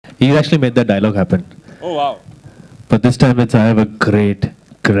He actually made that dialogue happen. Oh wow! But this time it's I have a great,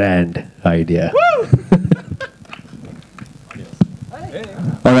 grand idea.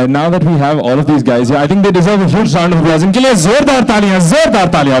 All right, now that we have all of these guys here, I think they deserve a huge round of applause. इनके लिए जोरदार तालियां.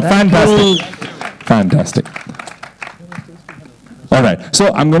 Fantastic. All right, so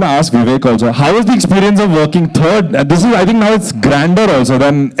I'm going to ask Vivek also. How was the experience of working third? This is, I think, now it's grander also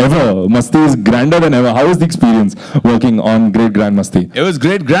than ever. Masti is grander than ever. How was the experience working on Great Grand Masti? It was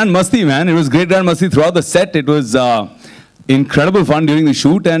great Grand Masti, man. It was great Grand Masti throughout the set. It was incredible fun during the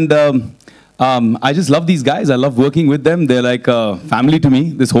shoot, and I just love these guys. I love working with them. They're like family to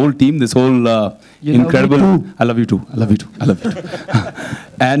me. This whole team, this whole incredible. I love you too. I love you too. I love you too.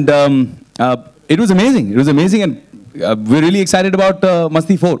 And it was amazing. It was amazing, and we're really excited about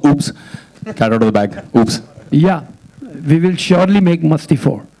Masti 4. Oops, cat out of the bag. Oops. Yeah, we will surely make Masti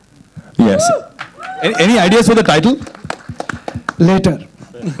 4. Yes. Any ideas for the title? Later.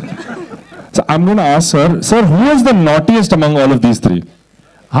 So I'm going to ask sir, who was the naughtiest among all of these three?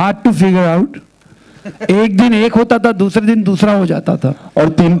 Hard to figure out. एक दिन एक होता था, दूसरे दिन दूसरा हो जाता था. और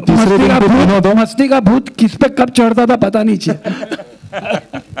तीसरे दिन पे तीन होता. मस्ती का भूत किस पे कब चढ़ता था पता नहीं चला.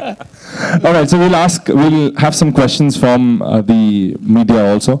 All right, so we'll have some questions from the media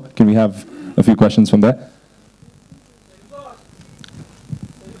also. Can we have a few questions from there?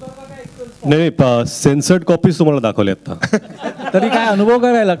 नाही सेन्सर्ड कॉपीज तुम्हाला दाखवल्या आता. तरी काय अनुभव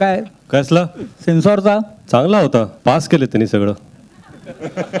करायला काय कसला सेन्सॉरचा चांगला होता. पास केले त्यांनी सगळं.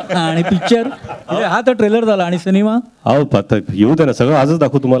 आणि पिक्चर हा तर ट्रेलर झाला आणि सिनेमा अहो पाहता येऊ दे ना सगळं आजच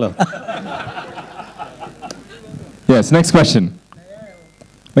दाखवू तुम्हाला. Yes, next question.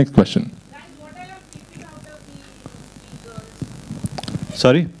 Next question.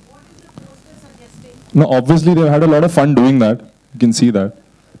 Sorry? No, obviously they've had a lot of fun doing that. You can see that.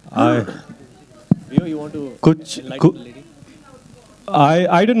 You want to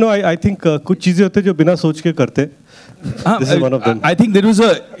I don't know. I think कुछ चीजें होते जो बिना सोच के करते. This is one of them. I think it was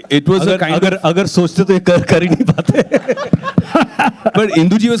a kind of अगर सोचते तो ये कर ही नहीं पाते. But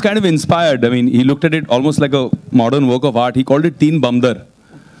Induji was kind of inspired. I mean, he looked at it almost like a modern work of art. He called it Teen Bamdar.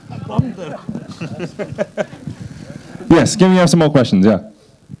 Yes, can we have some more questions? Yeah.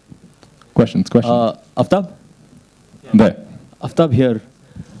 Questions. Aftab. There. Aftab here.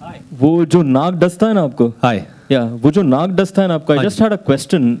 वो जो नाक डसता है ना आपको. Hi. Yeah, वो जो नाक डसता है ना आपको. I just had a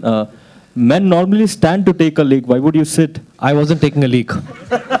question. Men normally stand to take a leak. Why would you sit? I wasn't taking a leak.